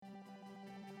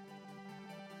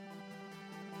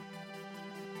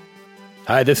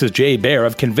Hi, this is Jay Baer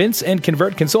of Convince and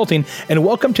Convert Consulting, and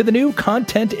welcome to the new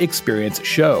Content Experience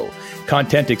Show.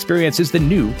 Content Experience is the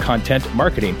new content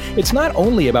marketing. It's not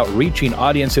only about reaching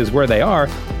audiences where they are,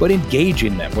 but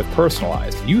engaging them with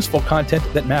personalized, useful content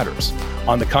that matters.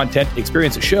 On the Content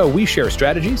Experience Show, we share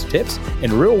strategies, tips,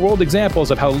 and real-world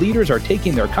examples of how leaders are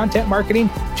taking their content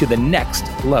marketing to the next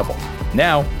level.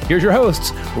 Now, here's your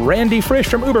hosts, Randy Frisch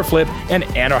from Uberflip and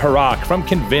Anna Harak from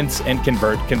Convince and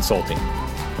Convert Consulting.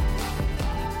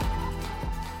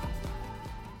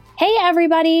 Hey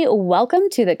everybody, welcome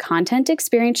to the Content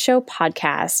Experience Show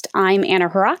podcast. I'm Anna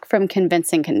Harak from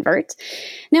Convince and Convert.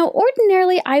 Now,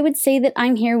 ordinarily, I would say that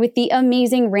I'm here with the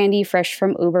amazing Randy Frisch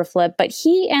from Uberflip, but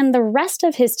he and the rest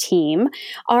of his team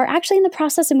are actually in the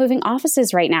process of moving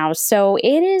offices right now. So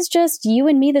it is just you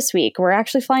and me this week. We're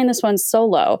actually flying this one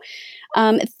solo.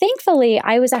 Thankfully,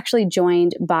 I was actually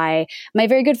joined by my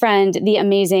very good friend, the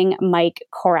amazing Mike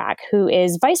Korak, who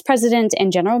is Vice President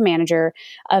and General Manager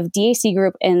of DAC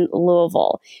Group in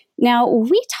Louisville. Now,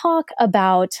 we talk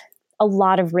about a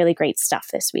lot of really great stuff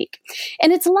this week.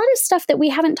 And it's a lot of stuff that we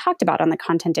haven't talked about on the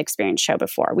Content Experience Show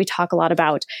before. We talk a lot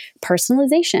about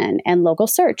personalization and local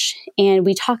search. And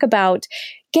we talk about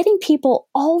getting people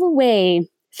all the way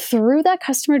through that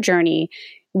customer journey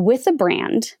with a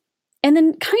brand, and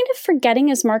then kind of forgetting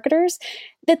as marketers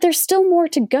that there's still more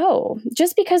to go.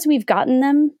 Just because we've gotten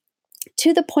them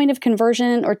to the point of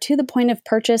conversion or to the point of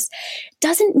purchase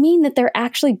doesn't mean that they're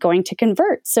actually going to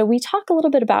convert. So we talk a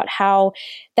little bit about how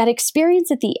that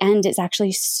experience at the end is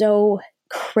actually so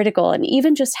critical, and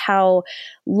even just how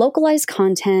localized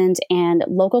content and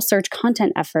local search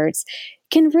content efforts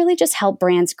can really just help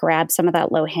brands grab some of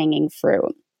that low-hanging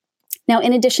fruit. Now,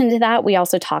 in addition to that, we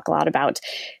also talk a lot about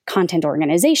content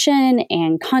organization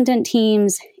and content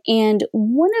teams. And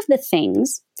one of the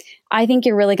things I think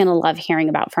you're really going to love hearing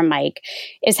about from Mike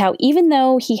is how even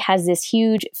though he has this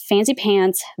huge fancy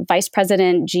pants vice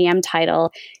president GM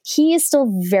title, he is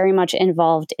still very much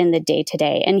involved in the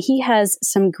day-to-day. And he has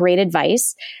some great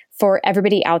advice for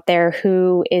everybody out there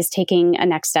who is taking a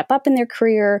next step up in their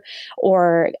career,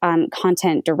 or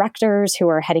content directors who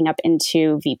are heading up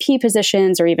into VP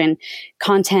positions, or even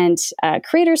content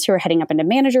creators who are heading up into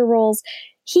manager roles.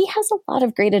 He has a lot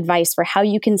of great advice for how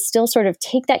you can still sort of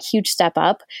take that huge step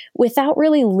up without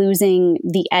really losing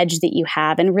the edge that you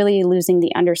have and really losing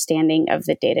the understanding of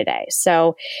the day-to-day.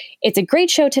 So it's a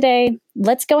great show today.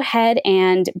 Let's go ahead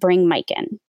and bring Mike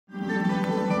in.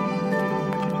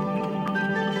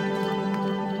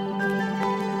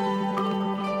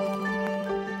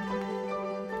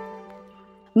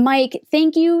 Mike,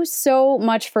 thank you so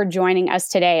much for joining us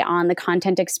today on the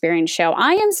Content Experience Show.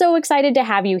 I am so excited to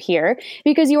have you here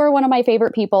because you are one of my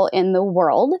favorite people in the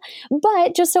world.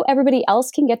 But just so everybody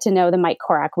else can get to know the Mike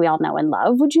Korak we all know and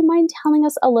love, would you mind telling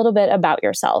us a little bit about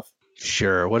yourself?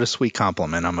 Sure. What a sweet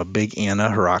compliment. I'm a big Anna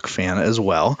Harak fan as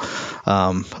well.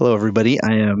 Hello, everybody.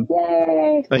 I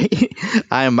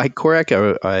am Mike Korak.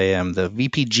 I am the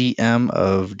VP GM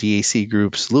of DAC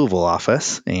Group's Louisville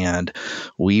office, and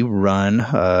we run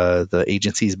the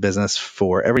agency's business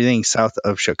for everything south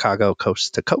of Chicago,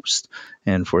 coast to coast.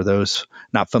 And for those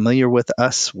not familiar with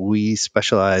us, we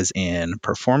specialize in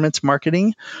performance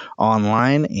marketing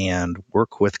online and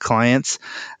work with clients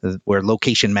where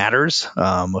location matters.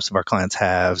 Most of our clients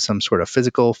have some sort of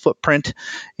physical footprint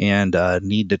and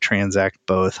need to transact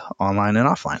both online and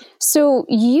offline. So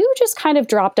you just kind of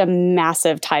dropped a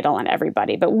massive title on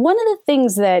everybody. But one of the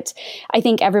things that I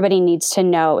think everybody needs to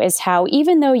know is how,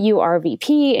 even though you are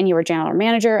VP and you are general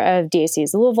manager of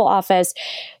DAC's Louisville office,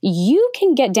 you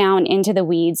can get down into the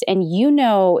weeds and you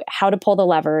know how to pull the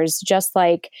levers just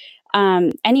like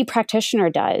any practitioner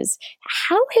does.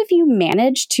 How have you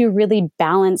managed to really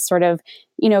balance sort of,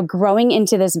 growing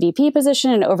into this VP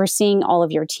position and overseeing all of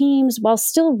your teams while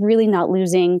still really not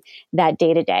losing that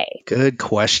day-to-day? Good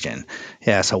question.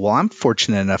 Yeah, so I'm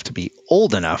fortunate enough to be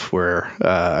old enough where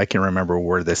I can remember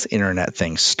where this internet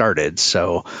thing started.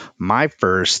 So my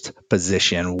first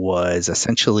position was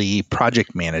essentially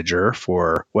project manager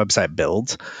for website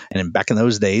builds. And back in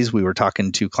those days, we were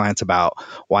talking to clients about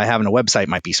why having a website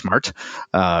might be smart,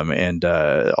 and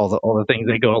all the things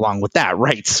that go along with that,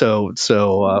 right? So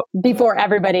before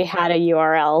everybody had a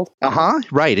URL.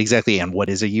 Right, exactly. And what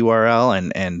is a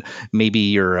URL? And maybe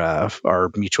your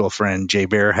our mutual friend Jay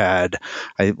Bear had,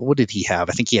 what did he have?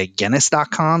 I think he had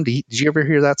Guinness.com. Did you ever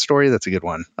hear that story? That's a good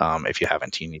one. If you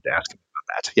haven't, you need to ask him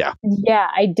about that. Yeah. Yeah,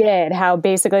 I did. How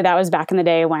basically that was back in the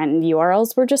day when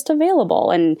URLs were just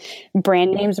available and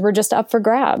brand names were just up for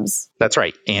grabs. That's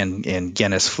right. And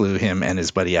Guinness flew him and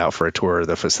his buddy out for a tour of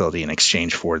the facility in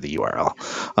exchange for the URL.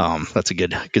 That's a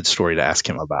good story to ask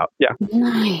him about. Yeah.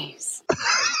 Nice.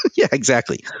 Yeah,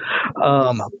 exactly.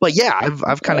 But yeah,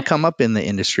 I've kind of come up in the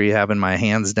industry, having my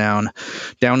hands down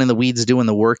in the weeds, doing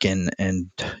the work, and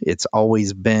it's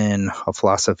always been a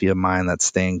philosophy of mine that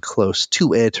staying close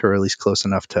to it, or at least close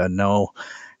enough to know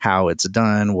how it's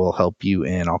done, will help you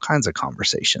in all kinds of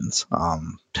conversations.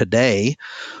 Today,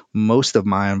 most of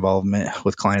my involvement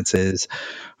with clients is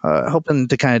helping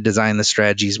to kind of design the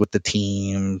strategies with the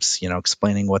teams,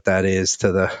 explaining what that is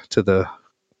to the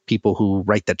people who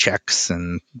write the checks,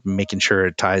 and making sure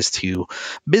it ties to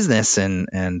business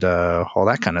and all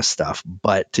that kind of stuff.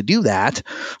 But to do that,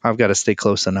 I've got to stay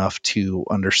close enough to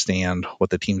understand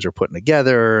what the teams are putting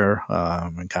together,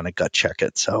 and kind of gut check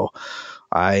it. So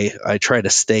I try to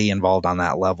stay involved on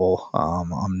that level.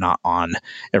 I'm not on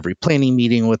every planning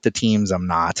meeting with the teams. I'm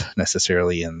not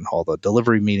necessarily in all the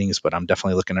delivery meetings, but I'm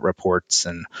definitely looking at reports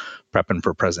and prepping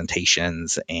for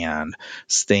presentations and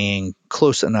staying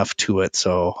close enough to it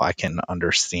so I can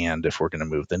understand if we're going to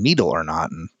move the needle or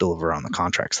not and deliver on the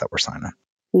contracts that we're signing.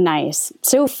 Nice.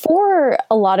 So for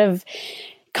a lot of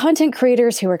content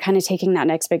creators who are kind of taking that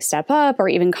next big step up, or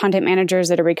even content managers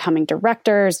that are becoming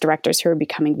directors who are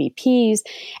becoming VPs,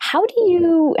 how do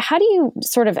you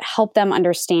sort of help them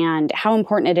understand how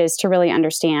important it is to really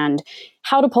understand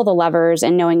how to pull the levers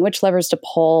and knowing which levers to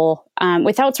pull,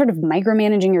 without sort of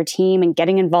micromanaging your team and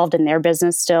getting involved in their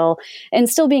business still, and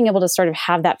still being able to sort of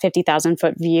have that 50,000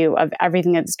 foot view of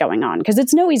everything that's going on? Because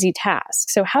it's no easy task.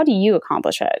 So how do you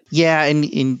accomplish it? Yeah, and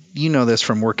you know this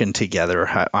from working together.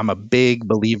 I'm a big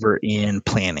believer in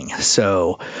planning.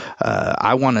 So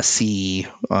I want to see,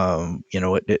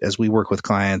 as we work with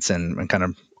clients and kind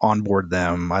of onboard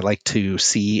them, I like to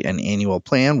see an annual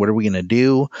plan. What are we going to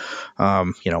do?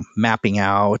 Mapping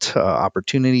out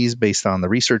opportunities based on the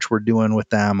research we're doing with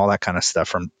them, all that kind of stuff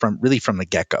from the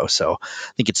get-go. So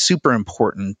I think it's super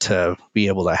important to be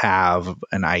able to have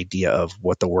an idea of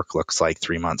what the work looks like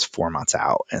 3 months, 4 months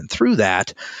out. And through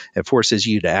that, it forces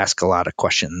you to ask a lot of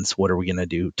questions. What are we going to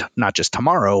do, not just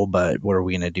tomorrow, but what are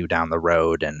we going to do down the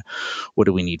road? And what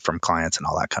do we need from clients and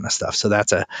all that kind of stuff? So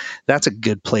that's a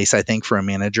good place, I think, for a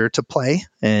manager to play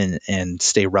and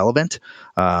stay relevant.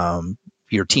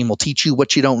 Your team will teach you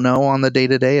what you don't know on the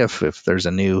day-to-day. If there's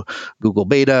a new Google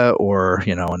beta, or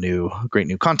a great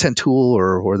new content tool,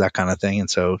 or that kind of thing, and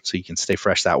so you can stay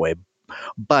fresh that way.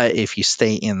 But if you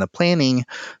stay in the planning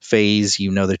phase,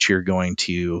 you know that you're going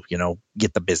to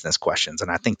get the business questions,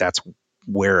 and I think that's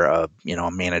where a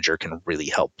manager can really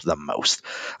help the most.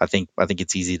 I think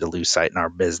it's easy to lose sight in our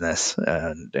business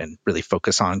and really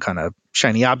focus on kind of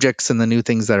shiny objects and the new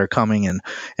things that are coming,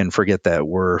 and forget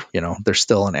that there's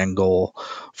still an end goal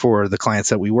for the clients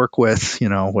that we work with,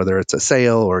 whether it's a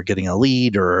sale or getting a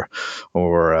lead or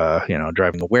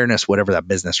driving awareness, whatever that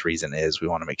business reason is. We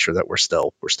want to make sure that we're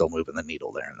still moving the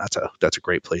needle there, and that's a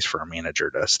great place for a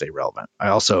manager to stay relevant. I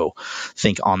also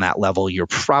think on that level, you're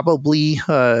probably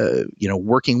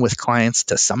working with clients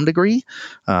to some degree.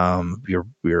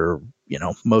 You're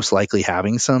most likely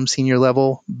having some senior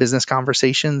level business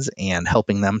conversations, and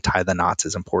helping them tie the knots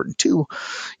is important too.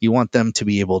 You want them to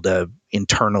be able to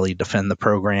internally defend the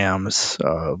programs,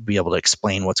 be able to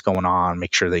explain what's going on,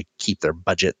 make sure they keep their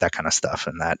budget, that kind of stuff.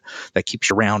 And that keeps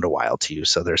you around a while too.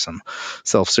 So there's some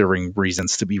self-serving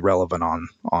reasons to be relevant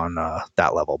on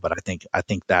that level. But I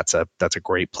think that's a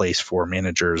great place for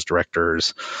managers,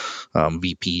 directors,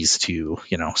 VPs to,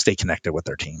 stay connected with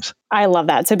their teams. I love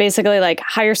that. So basically, like,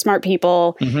 hire smart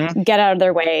people, get out of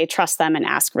their way, trust them, and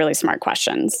ask really smart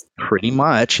questions. Pretty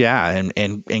much, yeah.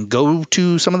 And go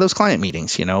to some of those client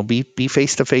meetings, be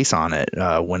face to face on it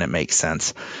when it makes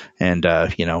sense, and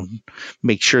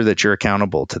make sure that you're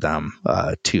accountable to them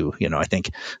too. I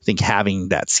think having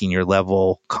that senior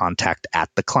level contact at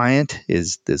the client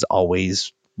is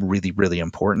always really, really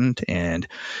important. And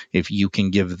if you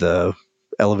can give the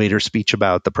elevator speech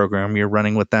about the program you're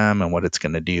running with them and what it's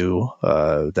going to do,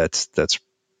 that's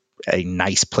a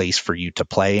nice place for you to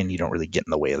play, and you don't really get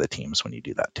in the way of the teams when you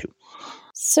do that too.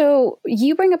 So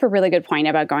you bring up a really good point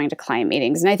about going to client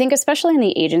meetings. And I think especially in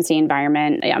the agency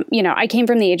environment, I came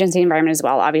from the agency environment as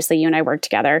well. Obviously, you and I work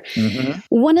together.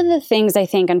 One of the things I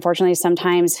think, unfortunately,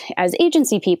 sometimes as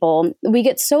agency people, we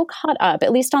get so caught up,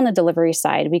 at least on the delivery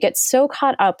side, we get so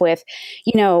caught up with,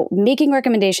 making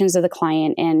recommendations to the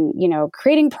client and,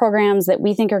 creating programs that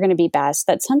we think are going to be best,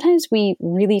 that sometimes we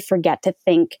really forget to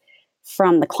think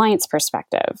from the client's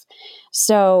perspective.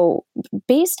 So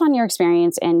based on your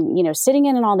experience and, sitting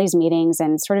in all these meetings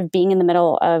and sort of being in the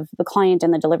middle of the client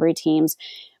and the delivery teams,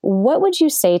 what would you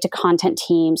say to content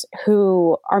teams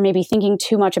who are maybe thinking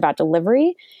too much about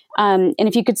delivery? And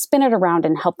if you could spin it around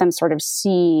and help them sort of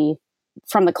see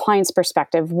from the client's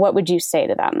perspective, what would you say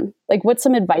to them? Like, what's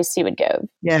some advice you would give?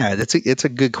 Yeah, it's a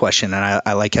good question, and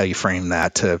I like how you frame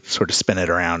that to sort of spin it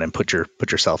around and put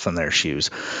yourself in their shoes.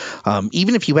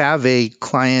 Even if you have a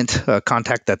client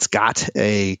contact that's got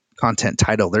a content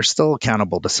title, they're still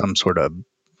accountable to some sort of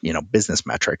business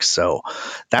metrics. So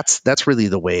that's really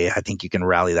the way I think you can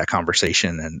rally that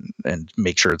conversation and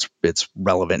make sure it's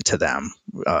relevant to them.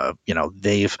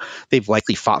 They've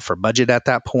likely fought for budget at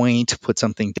that point, put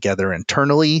something together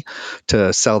internally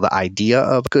to sell the idea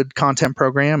of a good content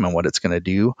program and what it's going to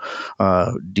do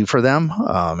for them.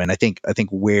 And I think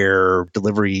where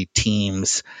delivery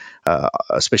teams,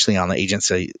 especially on the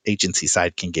agency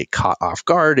side, can get caught off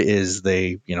guard is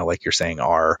they, like you're saying,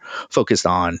 are focused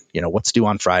on, what's due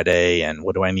on Friday and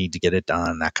what do I need to get it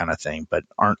done, that kind of thing, but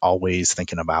aren't always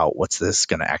thinking about what's this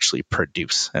going to actually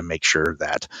produce and make sure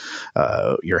that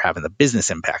you're having the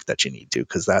business impact that you need to,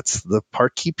 because that's the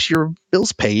part keeps your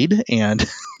bills paid and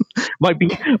might be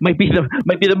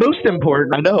the most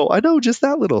important. I know, just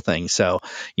that little thing. So,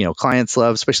 clients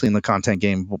love, especially in the content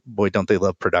game, boy, don't they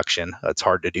love production. It's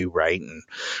hard to do, right? And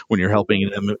when you're helping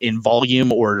them in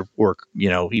volume or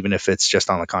even if it's just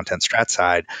on the content strat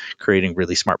side, creating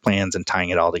really smart plans and tying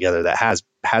it all together, that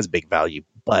has big value.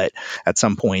 But at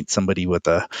some point, somebody with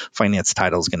a finance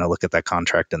title is going to look at that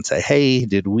contract and say, hey,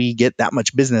 did we get that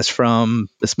much business from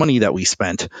this money that we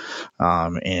spent?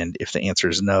 And if the answer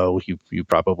is no, you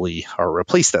probably are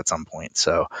replaced at some point.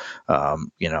 So,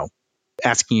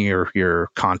 asking your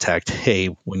contact, hey,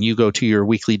 when you go to your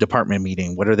weekly department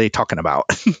meeting, what are they talking about?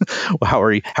 how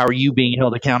are you being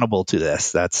held accountable to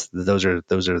this? Those are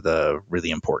the really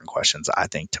important questions, I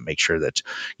think, to make sure that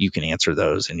you can answer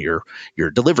those and your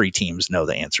delivery teams know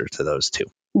the answer to those too.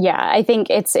 Yeah, I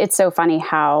think it's so funny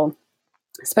how,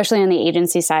 especially on the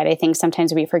agency side, I think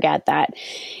sometimes we forget that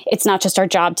it's not just our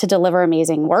job to deliver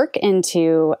amazing work and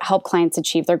to help clients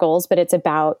achieve their goals, but it's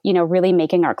about, really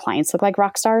making our clients look like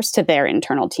rock stars to their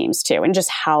internal teams too, and just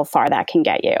how far that can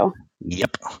get you.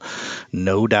 Yep.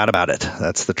 No doubt about it.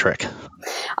 That's the trick.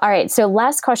 All right. So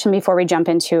last question before we jump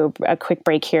into a quick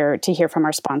break here to hear from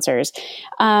our sponsors.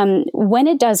 When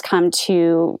it does come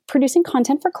to producing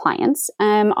content for clients,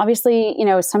 obviously,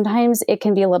 sometimes it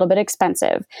can be a little bit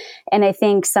expensive. And I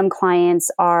think some clients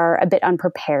are a bit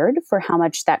unprepared for how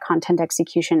much that content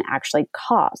execution actually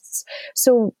costs.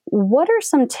 So what are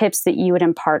some tips that you would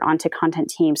impart onto content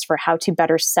teams for how to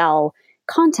better sell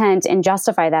content and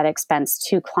justify that expense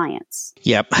to clients?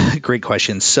 Yep. Great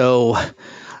question. So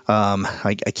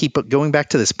I keep going back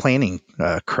to this planning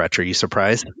crutch. Are you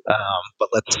surprised? But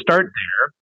let's start there.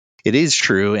 It is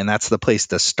true, and that's the place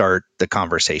to start the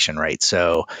conversation, right?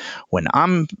 So when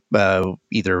I'm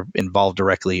either involved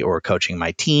directly or coaching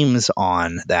my teams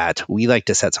on that, we like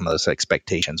to set some of those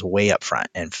expectations way up front.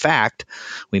 In fact,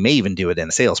 we may even do it in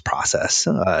the sales process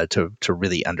to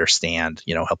really understand,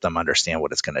 help them understand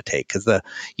what it's going to take. Because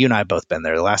you and I have both been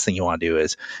there. The last thing you want to do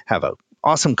is have a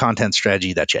awesome content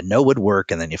strategy that would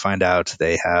work, and then you find out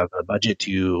they have a budget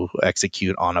to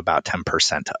execute on about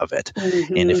 10% of it.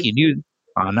 Mm-hmm. And if you knew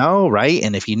I know, right?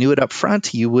 And if you knew it up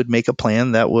front, you would make a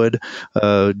plan that would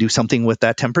do something with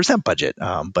that 10% budget.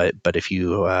 But if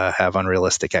you have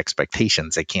unrealistic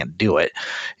expectations, they can't do it.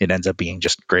 It ends up being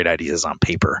just great ideas on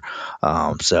paper.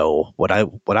 So what I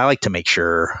like to make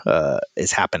sure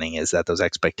is happening is that those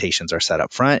expectations are set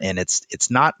up front, and it's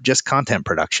not just content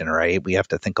production, right? We have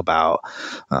to think about,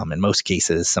 in most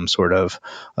cases, some sort of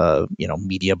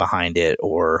media behind it,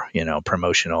 or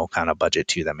promotional kind of budget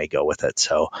too that may go with it.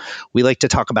 So we like to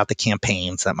talk about the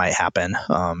campaigns that might happen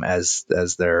as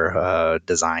they're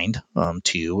designed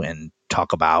to, and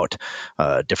talk about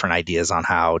different ideas on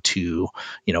how to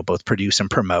both produce and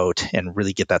promote and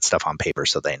really get that stuff on paper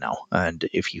so they know. And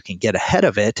if you can get ahead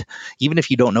of it, even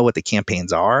if you don't know what the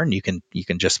campaigns are, and you can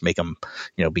just make them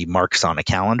be marks on a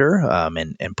calendar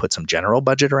and put some general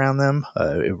budget around them,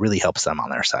 it really helps them on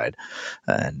their side.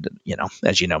 And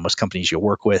as you know, most companies you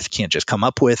work with can't just come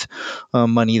up with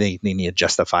money. They need to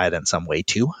justify it in some way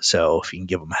too. So if you can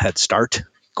give them a head start,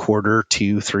 quarter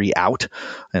 2, 3 out,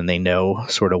 and they know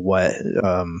sort of what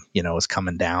is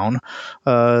coming down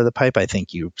the pipe, I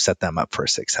think you set them up for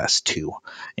success too,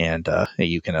 and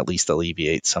you can at least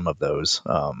alleviate some of those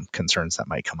concerns that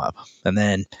might come up. And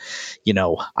then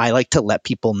I like to let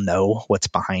people know what's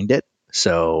behind it.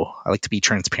 So I like to be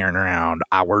transparent around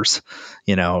hours,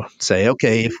 say,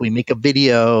 okay, if we make a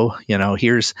video,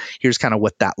 here's kind of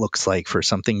what that looks like for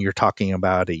something you're talking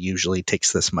about. It usually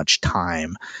takes this much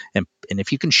time. And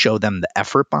if you can show them the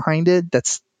effort behind it,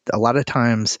 that's a lot of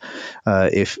times,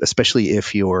 especially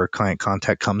if your client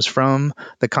contact comes from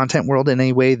the content world in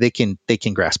any way, they can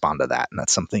grasp onto that, and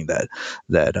that's something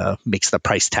that makes the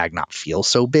price tag not feel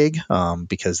so big,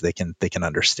 because they can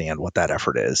understand what that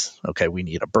effort is. Okay, we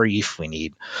need a brief, we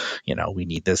need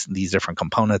these different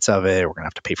components of it. We're gonna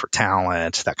have to pay for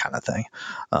talent, that kind of thing.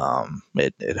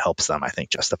 It helps them, I think,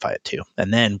 justify it too.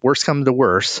 And then worst come to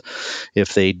worst,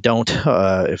 if they don't,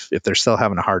 if they're still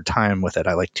having a hard time with it,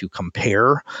 I like to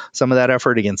compare some of that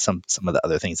effort against some of the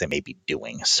other things they may be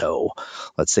doing. So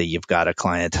let's say you've got a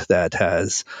client that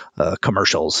has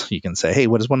commercials. You can say, hey,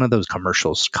 what does one of those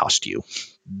commercials cost you?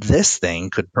 This thing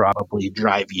could probably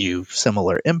drive you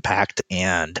similar impact,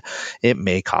 and it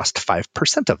may cost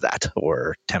 5% of that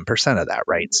or 10% of that,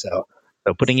 right? So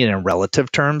putting it in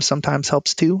relative terms sometimes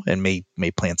helps too, and may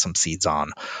plant some seeds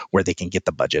on where they can get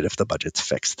the budget if the budget's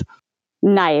fixed.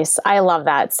 Nice. I love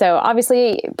that. So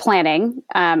obviously planning,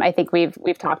 I think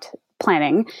we've talked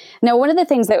planning. Now, one of the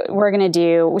things that we're going to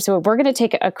do, so we're going to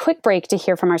take a quick break to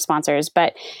hear from our sponsors,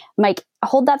 but Mike,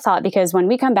 hold that thought, because when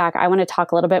we come back, I want to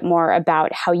talk a little bit more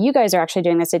about how you guys are actually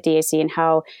doing this at DAC and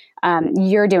how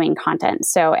you're doing content.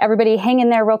 So everybody hang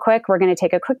in there real quick. We're going to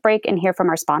take a quick break and hear from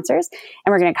our sponsors,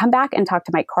 and we're going to come back and talk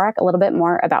to Mike Korak a little bit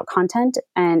more about content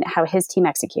and how his team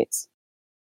executes.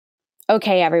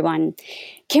 Okay, everyone.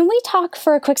 Can we talk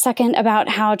for a quick second about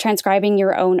how transcribing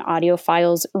your own audio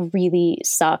files really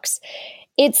sucks?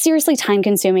 It's seriously time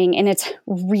consuming and it's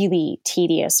really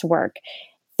tedious work.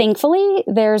 Thankfully,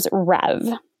 there's Rev.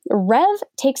 Rev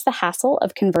takes the hassle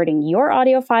of converting your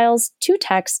audio files to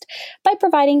text by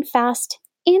providing fast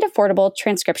and affordable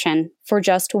transcription for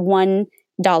just $1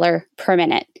 per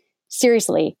minute.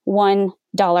 Seriously,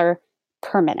 $1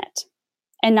 per minute.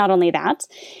 And not only that,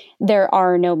 there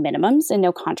are no minimums and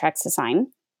no contracts to sign.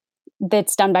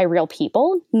 That's done by real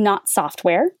people, not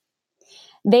software.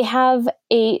 They have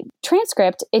a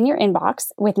transcript in your inbox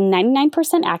with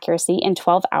 99% accuracy in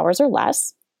 12 hours or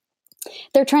less.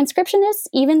 Their transcriptionists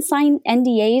even sign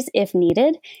NDAs if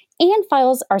needed, and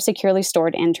files are securely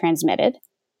stored and transmitted.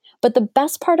 But the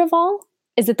best part of all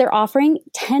is that they're offering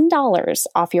 $10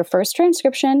 off your first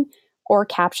transcription or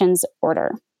captions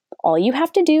order. All you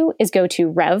have to do is go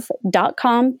to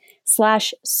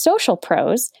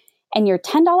rev.com/socialpros and your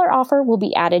 $10 offer will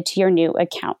be added to your new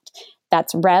account.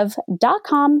 That's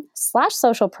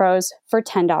rev.com/socialpros for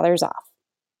 $10 off.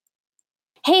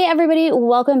 Hey everybody,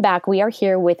 welcome back. We are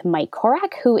here with Mike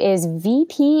Korak, who is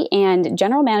VP and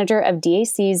General Manager of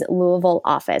DAC's Louisville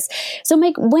office. So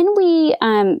Mike, when we,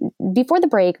 before the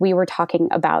break, we were talking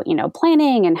about,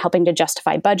 planning and helping to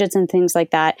justify budgets and things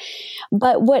like that.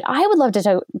 But what I would love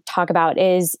to talk about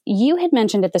is you had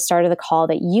mentioned at the start of the call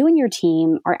that you and your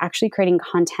team are actually creating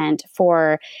content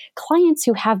for clients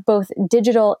who have both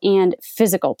digital and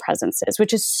physical presences,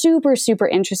 which is super, super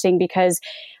interesting because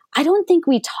I don't think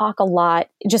we talk a lot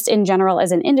just in general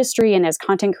as an industry and as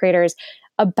content creators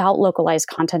about localized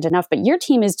content enough, but your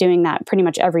team is doing that pretty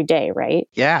much every day, right?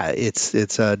 Yeah, it's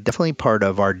definitely part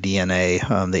of our DNA.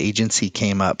 The agency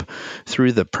came up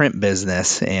through the print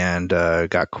business and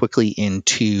got quickly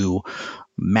into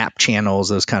map channels,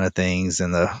 those kind of things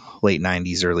in the late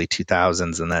 90s, early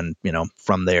 2000s. And then,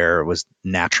 from there it was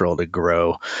natural to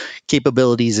grow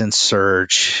capabilities in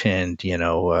search and,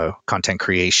 content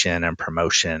creation and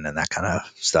promotion and that kind of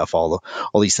stuff. All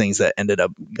these things that ended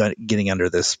up getting under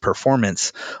this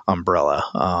performance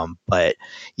umbrella. But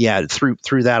yeah,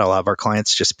 through that, a lot of our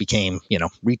clients just became,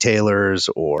 retailers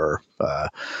or,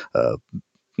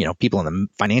 people in the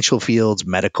financial fields,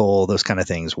 medical, those kind of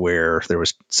things where there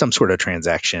was some sort of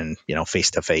transaction,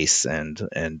 face to face and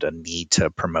a need to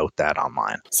promote that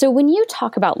online. So when you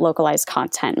talk about localized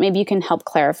content, maybe you can help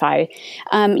clarify.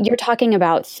 You're talking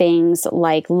about things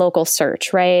like local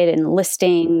search, right? And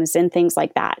listings and things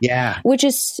like that. Yeah. Which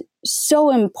is so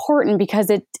important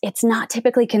because it's not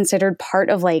typically considered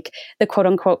part of like the quote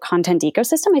unquote content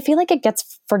ecosystem. I feel like it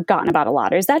gets forgotten about a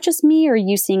lot. Or is that just me or are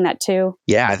you seeing that too?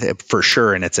 Yeah, for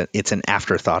sure. And it's an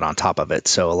afterthought on top of it.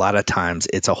 So a lot of times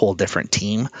it's a whole different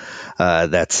team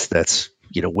that's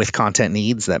with content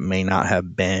needs that may not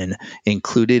have been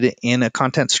included in a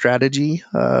content strategy,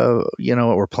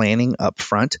 or planning up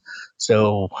front.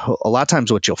 So a lot of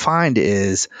times what you'll find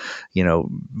is,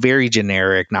 very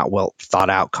generic, not well thought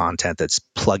out content that's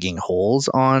plugging holes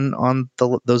on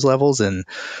those levels. And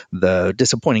the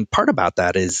disappointing part about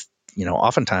that is,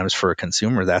 oftentimes for a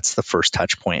consumer, that's the first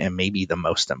touch point and maybe the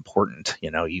most important.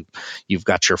 You've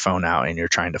got your phone out and you're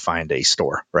trying to find a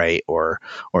store, right? Or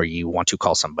you want to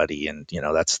call somebody, and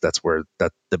that's where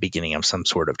the beginning of some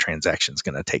sort of transaction is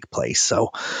going to take place.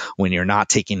 So when you're not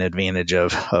taking advantage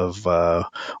of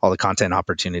all the content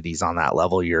opportunities on that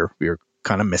level, you're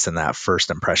kind of missing that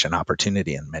first impression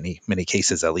opportunity in many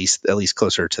cases, at least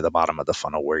closer to the bottom of the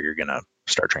funnel where you're going to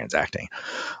start transacting.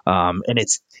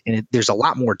 There's a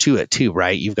lot more to it too,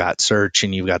 right? You've got search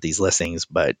and you've got these listings,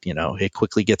 but it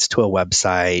quickly gets to a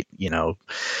website.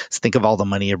 Think of all the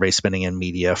money everybody's spending in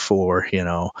media for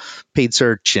paid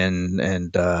search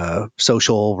and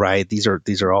social, right? These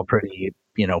are all pretty.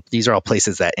 These are all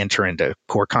places that enter into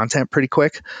core content pretty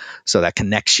quick. So that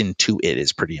connection to it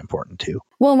is pretty important too.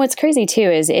 Well, and what's crazy too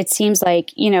is it seems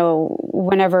like,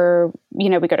 whenever, we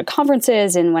go to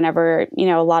conferences and whenever,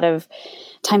 a lot of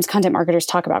times content marketers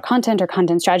talk about content or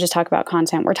content strategists talk about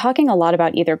content, we're talking a lot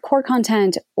about either core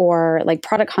content or like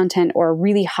product content or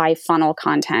really high funnel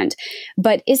content.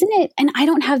 But isn't it, and I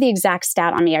don't have the exact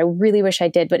stat on me, I really wish I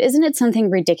did, but isn't it something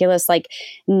ridiculous like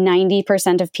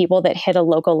 90% of people that hit a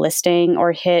local listing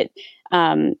or hit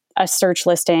a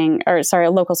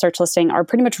local search listing are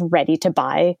pretty much ready to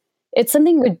buy? It's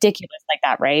something ridiculous like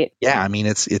that, right? Yeah, I mean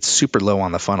it's super low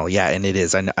on the funnel. Yeah, and it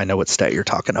is. I know what stat you're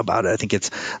talking about. I think it's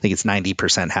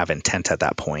 90% have intent at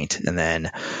that point, and then,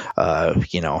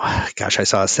 gosh, I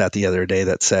saw a stat the other day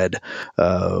that said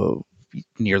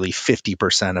nearly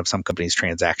 50% of some companies'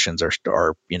 transactions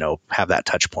are have that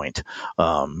touch point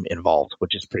involved,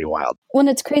 which is pretty wild. Well, and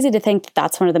it's crazy to think that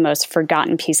that's one of the most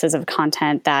forgotten pieces of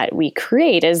content that we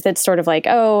create is that sort of like,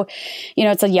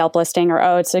 it's a Yelp listing or,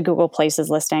 it's a Google Places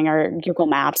listing or Google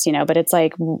Maps, but it's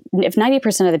like if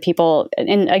 90% of the people,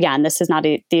 and again, this is not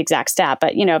the exact stat,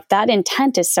 but, if that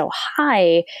intent is so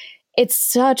high, it's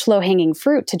such low hanging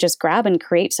fruit to just grab and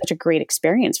create such a great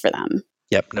experience for them.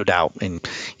 Yep, no doubt. And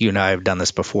you and I have done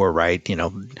this before, right?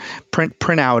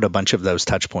 Print out a bunch of those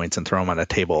touch points and throw them on a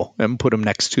table and put them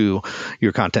next to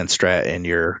your content strat and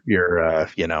your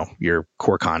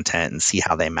core content and see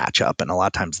how they match up. And a lot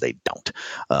of times they don't.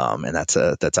 And that's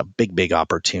a big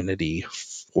opportunity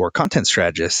for content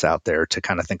strategists out there to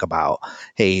kind of think about,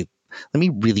 hey, let me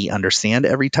really understand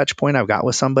every touch point I've got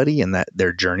with somebody and that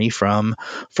their journey from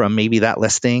maybe that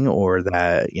listing or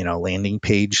that, landing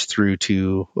page through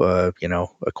to, a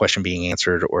question being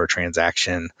answered or a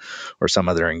transaction or some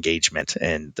other engagement.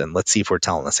 And then let's see if we're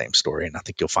telling the same story. And I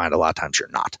think you'll find a lot of times you're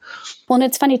not. Well, and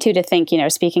it's funny too, to think,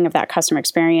 speaking of that customer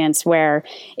experience, where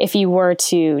if you were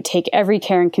to take every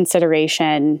care and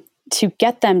consideration to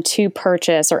get them to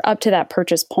purchase or up to that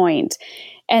purchase point,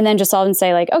 and then just all of a sudden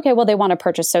say like, okay, well, they want to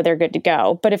purchase, so they're good to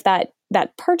go. But if that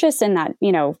purchase and that,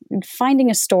 finding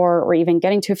a store or even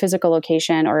getting to a physical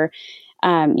location or,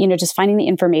 just finding the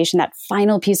information, that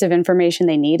final piece of information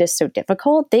they need is so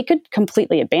difficult, they could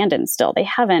completely abandon still. They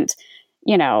haven't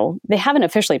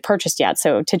officially purchased yet.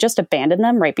 So to just abandon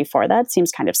them right before that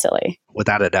seems kind of silly.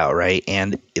 Without a doubt, right?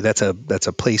 And that's a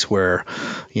place where,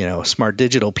 smart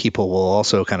digital people will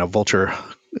also kind of vulture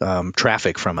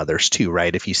traffic from others too,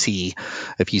 right? If you see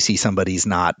somebody's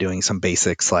not doing some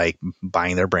basics like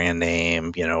buying their brand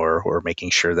name, or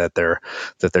making sure that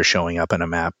they're showing up in a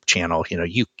map channel,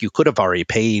 you could have already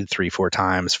paid 3-4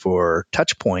 times for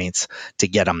touch points to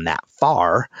get them that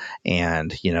far,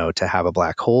 and to have a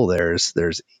black hole there's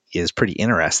is pretty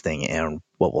interesting. And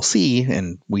what we'll see,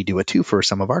 and we do it too for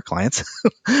some of our clients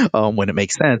when it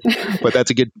makes sense, but that's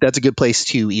a good place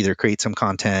to either create some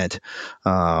content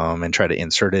and try to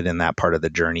insert it in that part of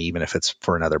the journey, even if it's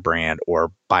for another brand,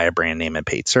 or buy a brand name in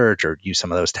paid search, or use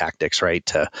some of those tactics, right,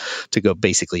 to go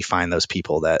basically find those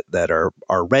people that are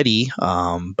ready,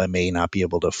 but may not be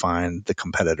able to find the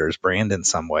competitor's brand in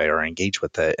some way or engage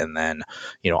with it, and then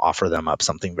offer them up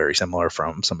something very similar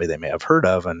from somebody they may have heard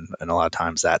of, and a lot of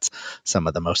times that's some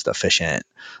of the most efficient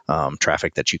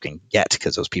traffic that you can get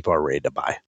because those people are ready to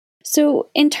buy. So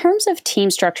in terms of team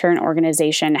structure and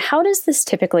organization, how does this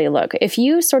typically look? If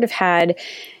you sort of had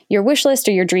your wish list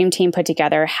or your dream team put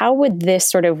together, how would this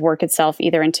sort of work itself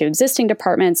either into existing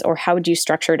departments, or how would you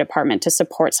structure a department to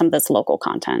support some of this local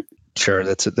content? Sure,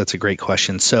 that's a great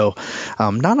question. So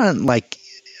not unlike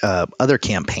other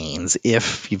campaigns,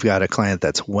 if you've got a client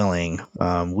that's willing,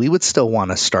 we would still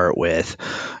want to start with,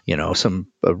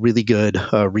 a really good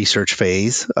research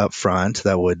phase up front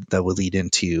that would lead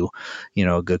into,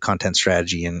 a good content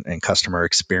strategy and customer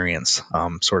experience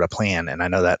sort of plan. And I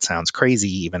know that sounds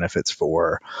crazy, even if it's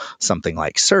for something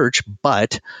like search,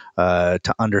 but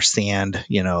to understand,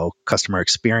 customer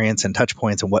experience and touch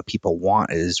points and what people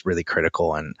want is really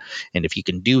critical. And if you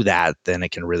can do that, then it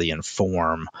can really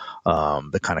inform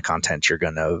the kind of content you're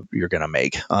gonna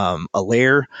make. A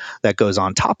layer that goes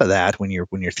on top of that when you're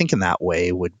thinking that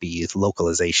way would be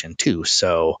localization too.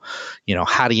 So,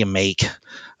 how do you make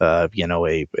a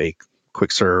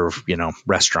quick serve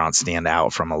restaurant stand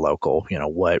out from a local?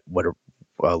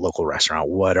 a local restaurant?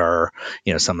 What are,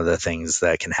 some of the things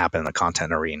that can happen in the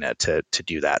content arena to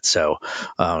do that? So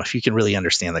if you can really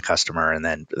understand the customer and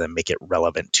then make it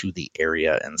relevant to the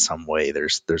area in some way,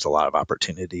 there's a lot of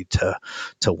opportunity to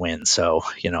win. So,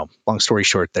 long story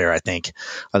short there, I think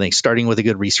starting with a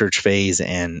good research phase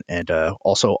and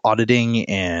also auditing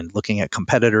and looking at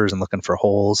competitors and looking for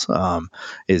holes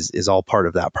is all part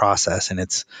of that process. And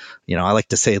it's, I like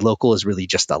to say local is really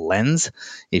just a lens.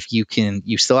 If you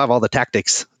still have all the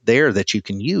tactics there that you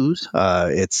can use.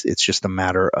 It's just a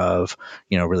matter of,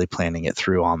 really planning it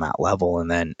through on that level and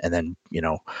then,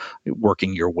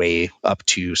 working your way up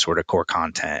to sort of core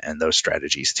content and those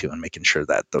strategies too, and making sure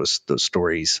that those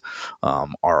stories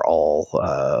are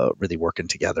all really working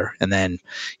together. And then,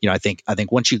 I think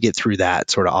once you get through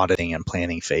that sort of auditing and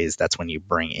planning phase, that's when you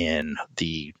bring in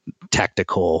the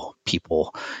tactical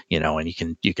people,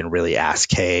 and you can really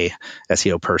ask, hey,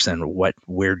 SEO person,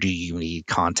 where do you need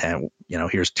content?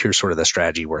 Here's sort of the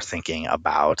strategy we're thinking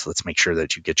about. Let's make sure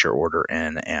that you get your order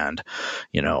in, and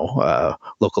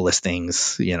local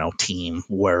listings, team,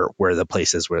 where the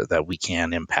places that we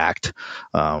can impact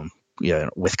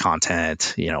with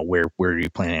content, where are you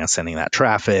planning on sending that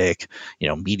traffic,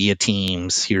 media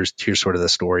teams, here's sort of the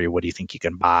story. What do you think you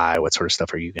can buy? What sort of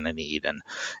stuff are you going to need?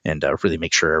 And really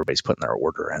make sure everybody's putting their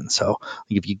order in. So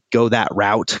if you go that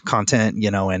route, content,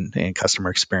 and customer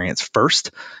experience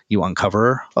first, you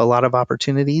uncover a lot of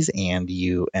opportunities and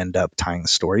you end up tying the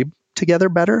story together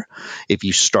better. If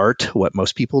you start what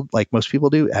most people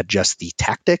do at just the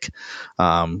tactic,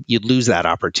 you'd lose that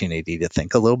opportunity to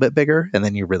think a little bit bigger, and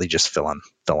then you're really just filling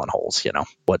holes.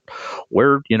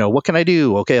 What can I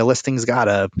do? Okay, a listing's got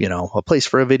a place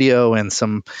for a video and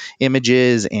some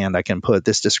images, and I can put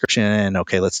this description in.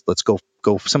 Okay, let's go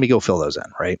somebody go fill those in,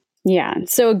 right? Yeah.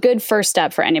 So a good first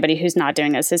step for anybody who's not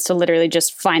doing this is to literally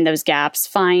just find those gaps,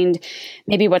 find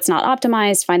maybe what's not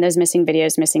optimized, find those missing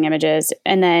videos, missing images.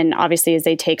 And then obviously as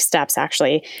they take steps,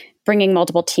 actually bringing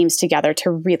multiple teams together to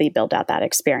really build out that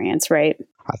experience, right?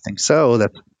 I think so.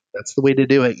 That's the way to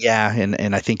do it. Yeah.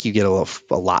 And I think you get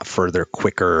a lot further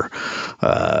quicker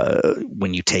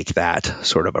when you take that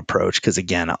sort of approach. Because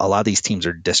again, a lot of these teams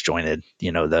are disjointed.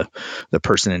 The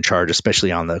person in charge,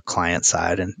 especially on the client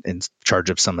side and in charge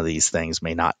of some of these things,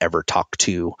 may not ever talk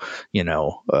to,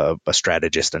 a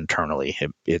strategist internally.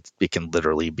 It can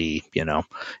literally be,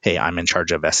 hey, I'm in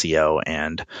charge of SEO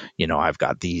and, I've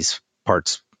got these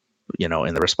parts in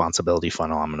the responsibility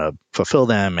funnel, I'm going to fulfill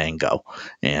them and go.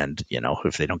 And,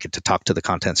 if they don't get to talk to the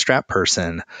content strat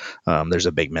person, there's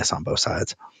a big miss on both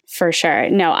sides. For sure.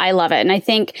 No, I love it. And I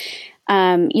think,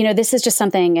 this is just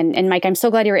something, and Mike, I'm so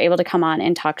glad you were able to come on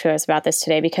and talk to us about this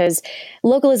today, because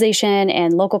localization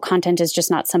and local content is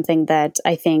just not something that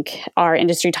I think our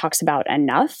industry talks about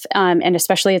enough, and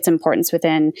especially its importance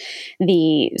within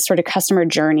the sort of customer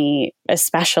journey,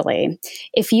 especially.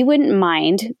 If you wouldn't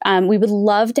mind, we would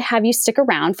love to have you stick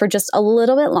around for just a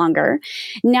little bit longer.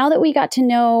 Now that we got to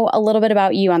know a little bit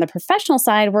about you on the professional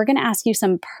side, we're going to ask you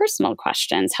some personal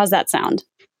questions. How's that sound?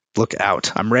 Look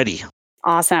out. I'm ready.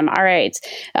 Awesome. All right.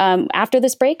 After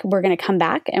this break, we're going to come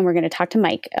back and we're going to talk to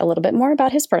Mike a little bit more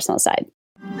about his personal side.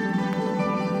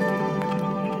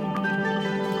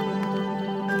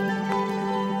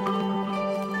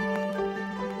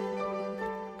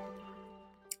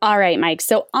 All right, Mike.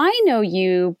 So I know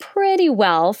you pretty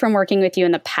well from working with you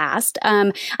in the past.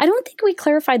 I don't think we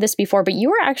clarified this before, but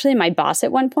you were actually my boss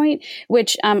at one point,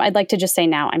 which I'd like to just say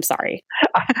now, I'm sorry.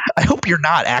 I hope you're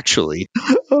not actually.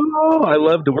 Oh, I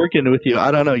loved working with you.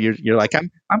 I don't know. You're like, I'm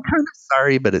kind of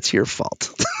sorry, but it's your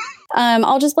fault.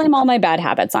 I'll just blame all my bad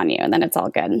habits on you, and then it's all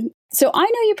good. So I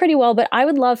know you pretty well, but I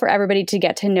would love for everybody to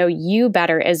get to know you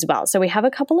better as well. So we have a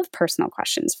couple of personal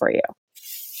questions for you.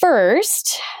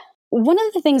 First, one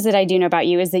of the things that I do know about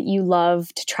you is that you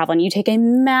love to travel and you take a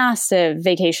massive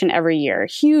vacation every year.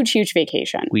 Huge, huge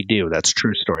vacation. We do. That's a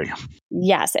true story.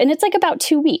 Yes. And it's like about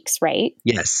 2 weeks, right?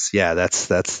 Yes. Yeah. That's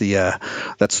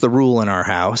the rule in our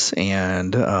house.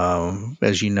 And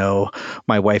as you know,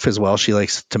 my wife as well, she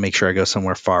likes to make sure I go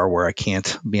somewhere far where I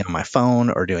can't be on my phone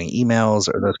or doing emails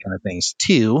or those kind of things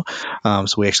too.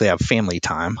 So we actually have family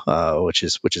time, which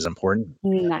is important.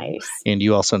 Nice. And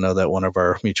you also know that one of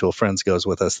our mutual friends goes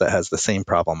with us that has the same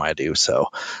problem I do. So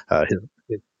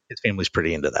his family's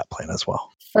pretty into that plan as well.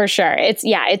 For sure.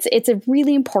 It's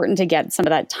really important to get some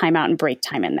of that time out and break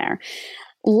time in there.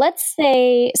 Let's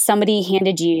say somebody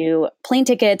handed you plane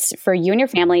tickets for you and your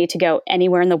family to go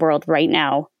anywhere in the world right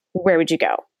now. Where would you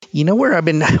go? You know where I've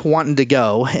been wanting to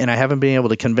go, and I haven't been able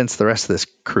to convince the rest of this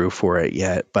crew for it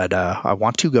yet, but I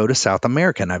want to go to South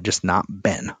America, and I've just not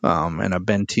been. And I've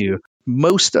been to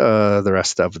most of the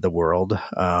rest of the world,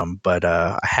 but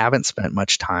I haven't spent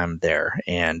much time there,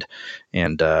 and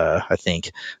I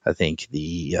think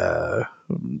the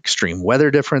extreme weather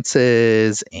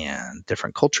differences and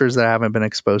different cultures that I haven't been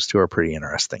exposed to are pretty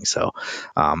interesting. So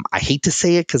I hate to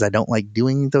say it because I don't like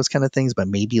doing those kind of things, but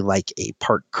maybe like a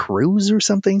park cruise or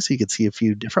something, so you could see a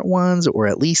few different ones, or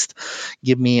at least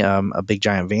give me a big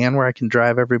giant van where I can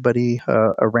drive everybody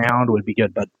around would be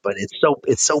good. But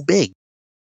it's so big.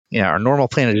 Yeah, our normal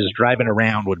plan of just driving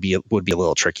around would be a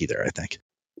little tricky there, I think.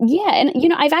 Yeah.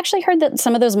 And, I've actually heard that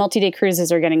some of those multi-day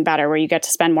cruises are getting better where you get to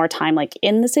spend more time like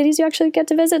in the cities you actually get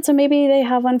to visit. So maybe they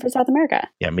have one for South America.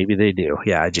 Yeah, maybe they do.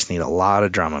 Yeah, I just need a lot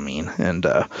of Dramamine and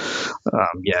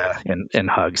and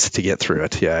hugs to get through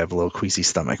it. Yeah, I have a little queasy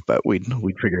stomach, but we'd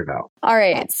figure it out. All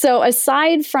right. So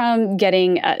aside from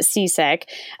getting seasick,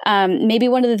 maybe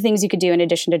one of the things you could do in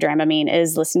addition to Dramamine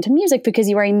is listen to music because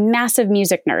you are a massive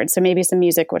music nerd. So maybe some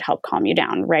music would help calm you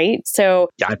down, right? So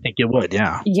yeah, I think it would.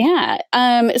 Yeah. Yeah.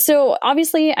 So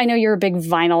obviously, I know you're a big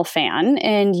vinyl fan,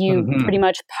 and you pretty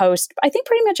much post. I think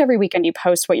pretty much every weekend you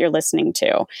post what you're listening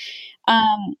to.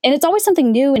 And it's always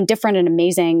something new and different and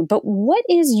amazing. But what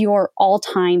is your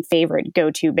all-time favorite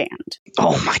go-to band?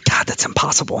 Oh my God, that's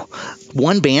impossible.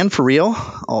 One band for real?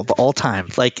 All time.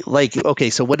 Like, okay,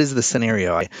 so what is the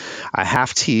scenario? I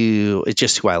have to, it's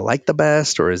just who I like the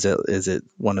best, or is it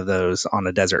one of those on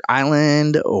a desert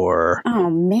island, or? Oh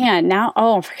man,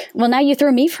 now you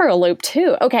threw me for a loop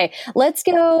too. Okay, let's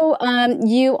go.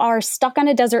 You are stuck on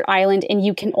a desert island and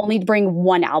you can only bring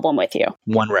one album with you.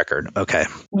 One record. Okay.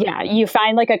 Yeah. You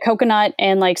find like a coconut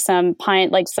and like some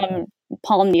pine, like some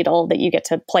palm needle that you get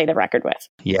to play the record with.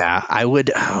 Yeah, I would.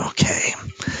 Okay,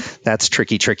 that's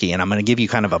tricky, and I'm going to give you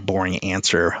kind of a boring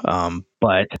answer,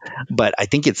 but I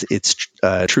think it's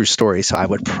a true story. So I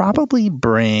would probably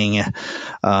bring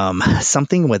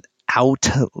something without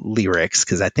lyrics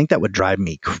because I think that would drive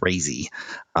me crazy.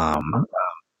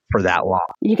 For that long.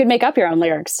 You could make up your own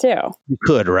lyrics too. You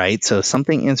could, right? So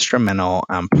something instrumental.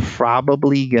 I'm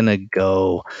probably going to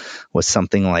go with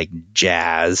something like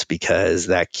jazz because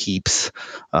that keeps,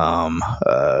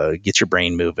 gets your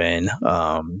brain moving.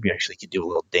 You actually could do a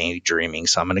little daydreaming.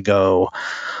 So I'm going to go,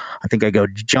 I think I go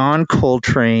John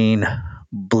Coltrane,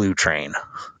 Blue Train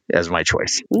as my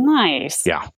choice. Nice.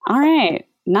 Yeah. All right.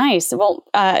 Nice. Well,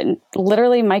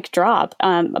 literally mic drop,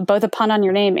 both a pun on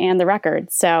your name and the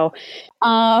record. So,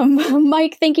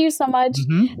 Mike, thank you so much.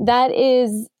 That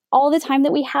is all the time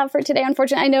that we have for today.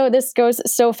 Unfortunately, I know this goes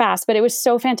so fast, but it was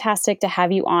so fantastic to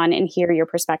have you on and hear your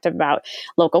perspective about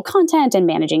local content and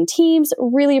managing teams.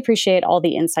 Really appreciate all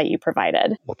the insight you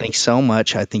provided. Well, thanks so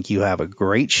much. I think you have a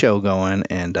great show going,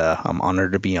 and I'm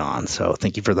honored to be on. So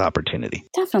thank you for the opportunity.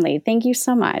 Definitely. Thank you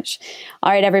so much.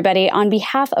 All right, everybody. On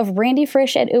behalf of Randy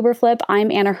Frisch at Uberflip,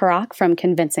 I'm Anna Hurak from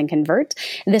Convince and Convert.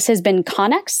 This has been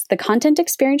CONEX, the Content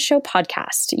Experience Show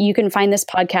podcast. You can find this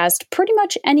podcast pretty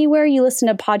much anywhere you listen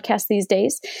to podcasts these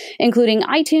days, including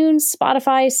iTunes,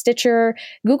 Spotify, Stitcher,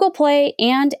 Google Play,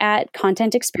 and at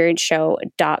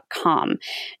contentexperienceshow.com.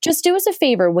 Just do us a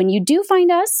favor. When you do find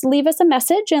us, leave us a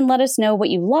message and let us know what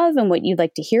you love and what you'd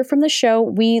like to hear from the show.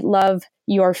 We love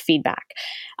your feedback.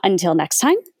 Until next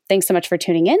time, thanks so much for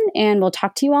tuning in, and we'll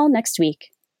talk to you all next week.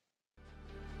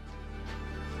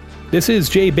 This is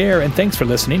Jay Baer, and thanks for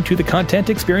listening to the Content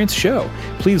Experience Show.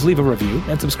 Please leave a review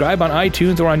and subscribe on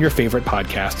iTunes or on your favorite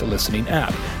podcast listening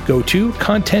app. Go to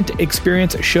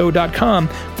contentexperienceshow.com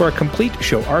for a complete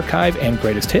show archive and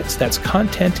greatest hits. That's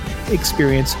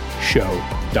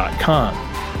contentexperienceshow.com.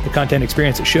 The Content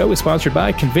Experience Show is sponsored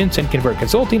by Convince and Convert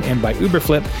Consulting and by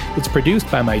Uberflip. It's produced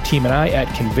by my team and I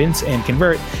at Convince and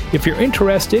Convert. If you're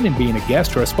interested in being a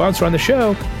guest or a sponsor on the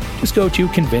show, just go to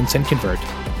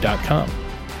convinceandconvert.com.